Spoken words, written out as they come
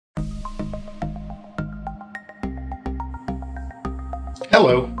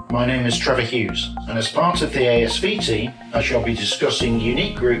Hello, my name is Trevor Hughes, and as part of the ASV team, I shall be discussing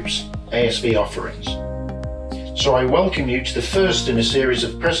Unique Group's ASV offerings. So I welcome you to the first in a series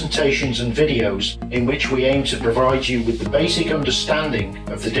of presentations and videos in which we aim to provide you with the basic understanding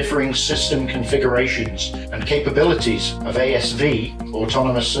of the differing system configurations and capabilities of ASV,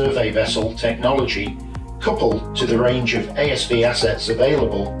 Autonomous Survey Vessel technology, coupled to the range of ASV assets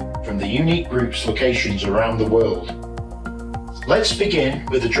available from the Unique Group's locations around the world. Let's begin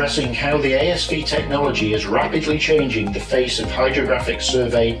with addressing how the ASV technology is rapidly changing the face of hydrographic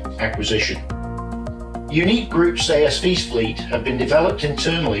survey acquisition. Unique Group's ASV fleet have been developed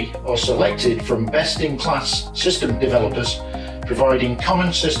internally or selected from best-in-class system developers, providing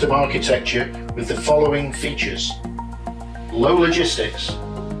common system architecture with the following features. Low logistics.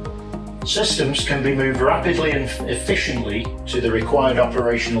 Systems can be moved rapidly and efficiently to the required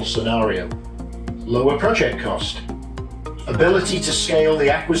operational scenario. Lower project cost. Ability to scale the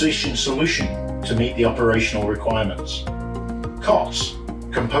acquisition solution to meet the operational requirements. COTS.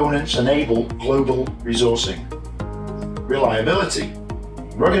 Components enable global resourcing. Reliability.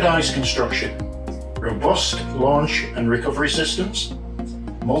 Ruggedized construction. Robust launch and recovery systems.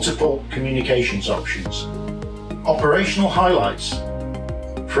 Multiple communications options. Operational highlights.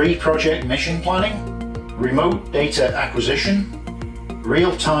 Pre-project mission planning. Remote data acquisition.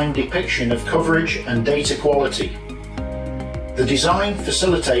 Real-time depiction of coverage and data quality. The design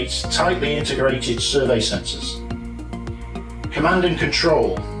facilitates tightly integrated survey sensors. Command and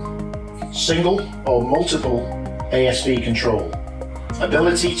control. Single or multiple ASV control.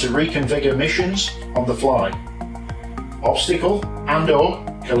 Ability to reconfigure missions on the fly. Obstacle and/or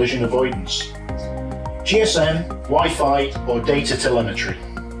collision avoidance. GSM, Wi-Fi or data telemetry.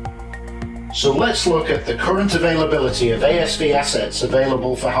 So let's look at the current availability of ASV assets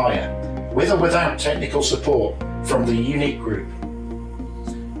available for hire, with or without technical support from the Unique Group.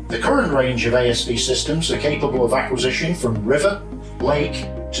 The current range of ASV systems are capable of acquisition from river, lake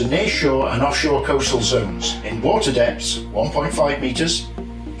to nearshore and offshore coastal zones in water depths 1.5 meters,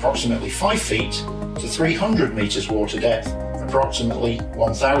 approximately 5 feet, to 300 meters water depth, approximately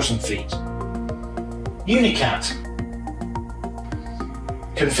 1,000 feet. Uni-Cat.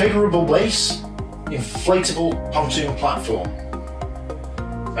 Configurable base, inflatable pontoon platform.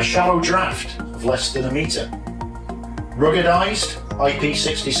 A shallow draft of less than a meter. Ruggedized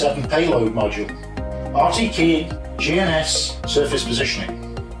IP67 payload module. RT keying, GNS surface positioning.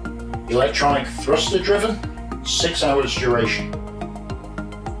 Electronic thruster driven, 6 hours duration.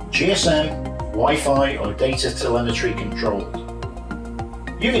 GSM, Wi-Fi or data telemetry controlled.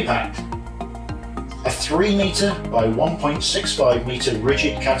 Uni-Pact. A 3 meter by 1.65 meter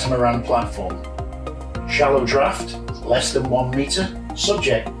rigid catamaran platform. Shallow draft, less than 1 meter,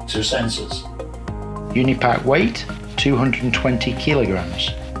 subject to sensors. Uni-Pact weight 220 kilograms.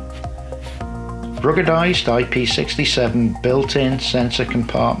 Ruggedized IP67 built-in sensor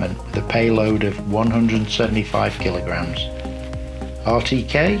compartment with a payload of 175 kilograms.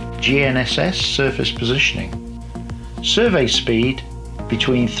 RTK GNSS surface positioning. Survey speed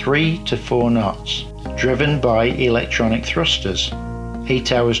between 3 to 4 knots, driven by electronic thrusters,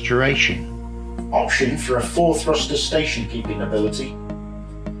 8 hours duration. Option for a 4 thruster station keeping ability.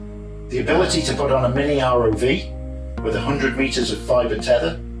 The ability to put on a mini ROV with 100 meters of fiber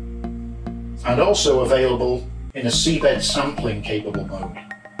tether, and also available in a seabed sampling capable mode.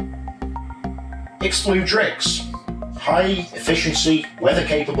 X-Blue DriX, high efficiency weather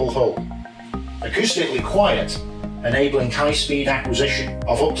capable hull, acoustically quiet, enabling high speed acquisition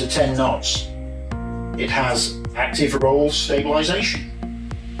of up to 10 knots. It has active roll stabilization,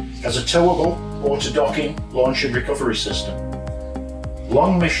 has a towable auto-docking launch and recovery system,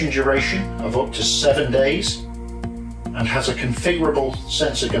 long mission duration of up to 7 days, and has a configurable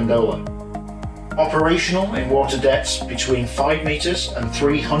sensor gondola. Operational in water depths between 5 meters and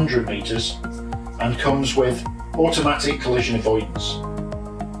 300 meters, and comes with automatic collision avoidance.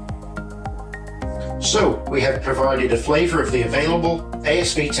 So we have provided a flavor of the available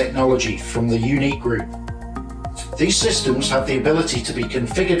ASV technology from the Unique Group. These systems have the ability to be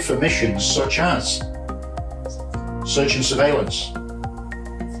configured for missions such as search and surveillance,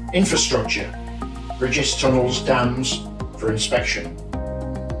 infrastructure, bridges, tunnels, dams for inspection,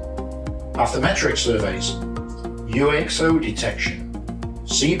 bathymetric surveys, UXO detection,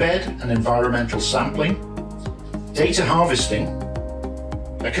 seabed and environmental sampling, data harvesting,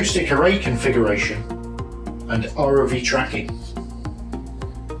 acoustic array configuration, and ROV tracking.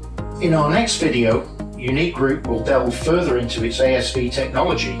 In our next video, Unique Group will delve further into its ASV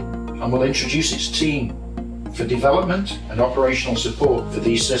technology and will introduce its team for development and operational support for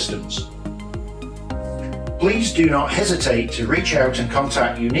these systems. Please do not hesitate to reach out and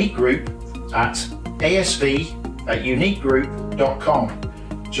contact Unique Group at asv@uniquegroup.com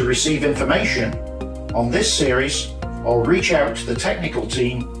to receive information on this series or reach out to the technical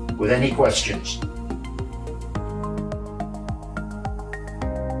team with any questions.